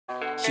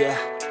yeah.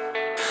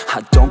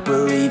 I don't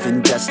believe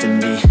in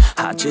destiny,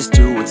 I just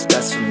do what's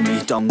best for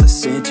me. Don't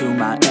listen to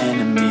my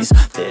enemies,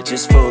 they're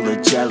just full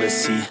of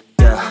jealousy.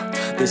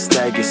 Yeah, this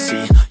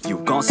legacy, you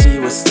gon' see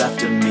what's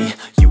left of me.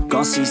 You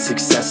gon' see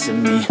success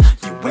in me,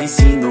 you ain't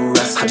seen the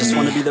rest of me. I just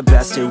wanna be the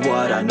best at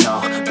what I know,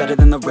 better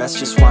than the rest,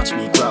 just watch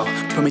me grow.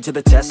 Put me to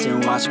the test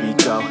and watch me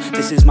go.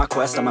 This is my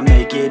quest, I'ma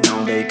make it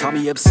known. They call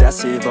me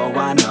obsessive, oh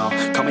I know.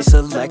 Call me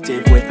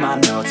selective with my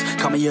notes,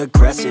 call me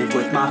aggressive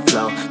with my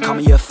flow. Call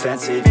me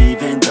offensive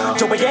even though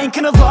Joe, I ain't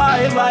gonna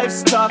lie,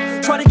 life's tough.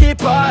 Try to get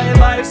by,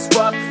 life's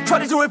rough. Try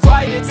to do it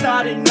right, it's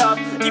not enough.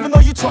 Even though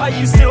you try,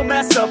 you still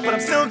mess up. But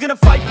I'm still gonna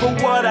fight for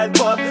what I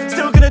love,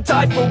 still gonna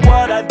die for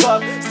what I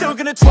love, still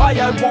gonna try,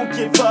 I won't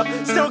give up,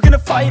 still gonna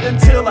fight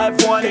until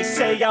I've won. They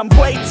say I'm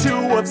way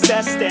too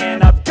obsessed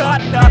and I've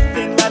got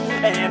nothing left,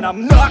 and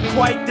I'm not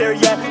quite there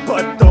yet,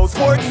 but those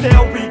words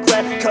they'll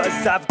regret,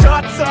 cause I've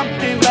got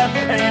something left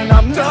and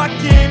I'm not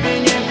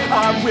giving in.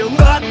 I will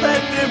not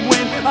let them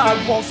win,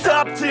 I won't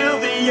stop till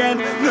the end,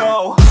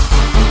 no.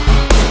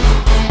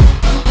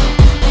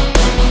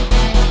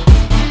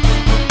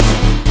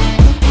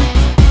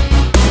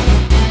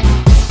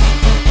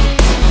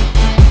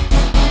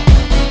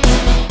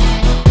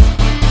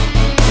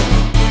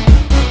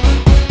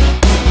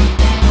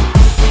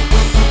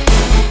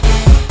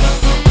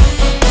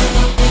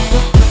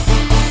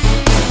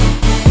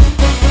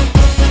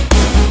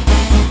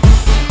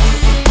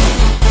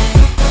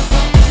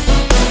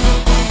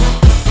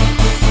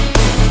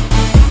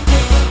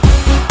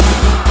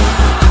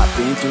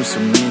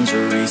 Some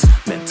injuries,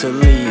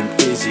 mentally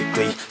and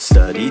physically.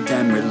 Studied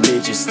them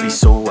religiously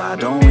so I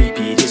don't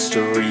repeat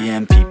history.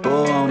 And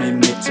people won't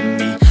admit to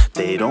me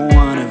they don't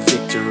want a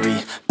victory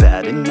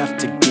bad enough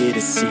to get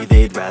a C.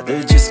 They'd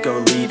rather just go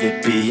leave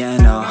it be.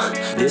 And oh,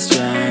 this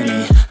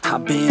journey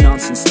I've been on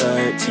since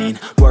 13,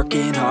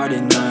 working hard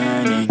and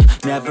learning,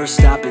 never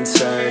stopping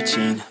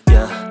searching.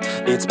 Yeah,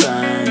 it's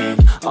burning,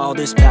 all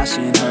this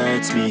passion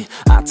hurts me.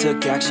 I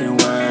took action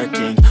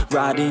working,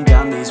 writing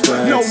down these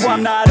words. No,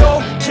 I'm not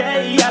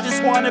okay, I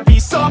just wanna be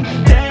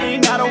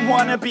something. I don't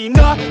wanna be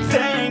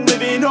nothing,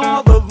 living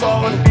all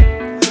alone.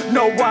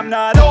 No, I'm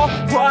not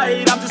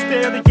alright, I'm just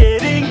barely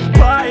getting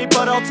by.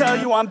 But I'll tell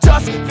you I'm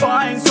just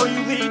fine, so you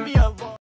leave me alone.